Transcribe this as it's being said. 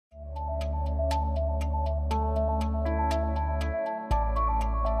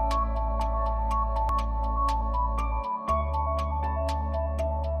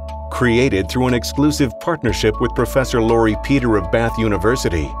Created through an exclusive partnership with Professor Laurie Peter of Bath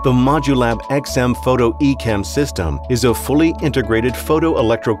University, the ModuLab PhotoEchem system is a fully integrated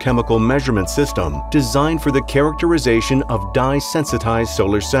photoelectrochemical measurement system designed for the characterization of dye-sensitized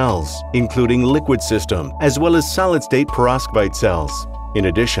solar cells, including liquid system, as well as solid-state Peroskvite cells. In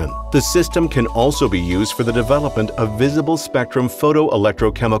addition, the system can also be used for the development of visible spectrum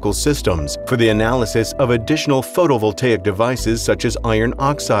photoelectrochemical systems for the analysis of additional photovoltaic devices such as iron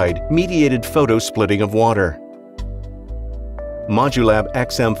oxide-mediated photo-splitting of water. ModuLab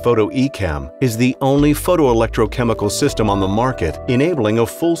PhotoEchem is the only photoelectrochemical system on the market enabling a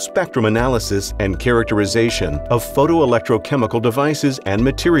full spectrum analysis and characterization of photoelectrochemical devices and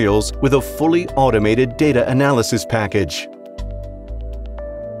materials with a fully automated data analysis package.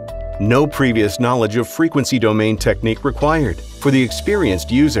 No previous knowledge of frequency domain technique required. For the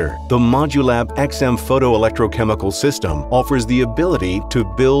experienced user, the ModuLab photoelectrochemical system offers the ability to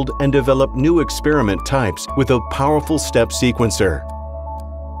build and develop new experiment types with a powerful step sequencer.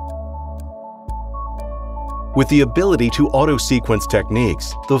 With the ability to auto-sequence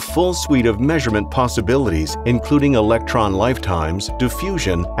techniques, the full suite of measurement possibilities, including electron lifetimes,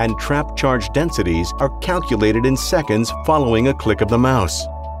 diffusion, and trapped charge densities, are calculated in seconds following a click of the mouse.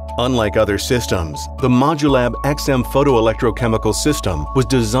 Unlike other systems, the ModuLab photoelectrochemical system was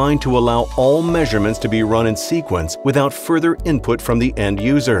designed to allow all measurements to be run in sequence without further input from the end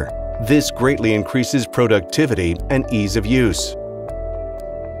user. This greatly increases productivity and ease of use.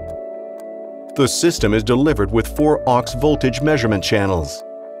 The system is delivered with 4 aux voltage measurement channels.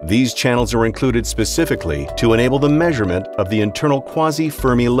 These channels are included specifically to enable the measurement of the internal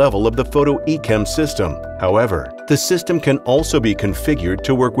quasi-Fermi level of the PhotoEchem system. However, the system can also be configured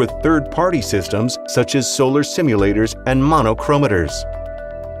to work with third-party systems such as solar simulators and monochromators.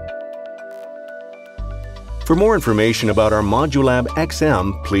 For more information about our ModuLab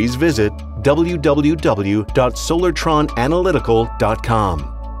XM, please visit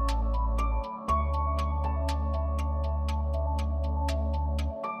www.solartronanalytical.com.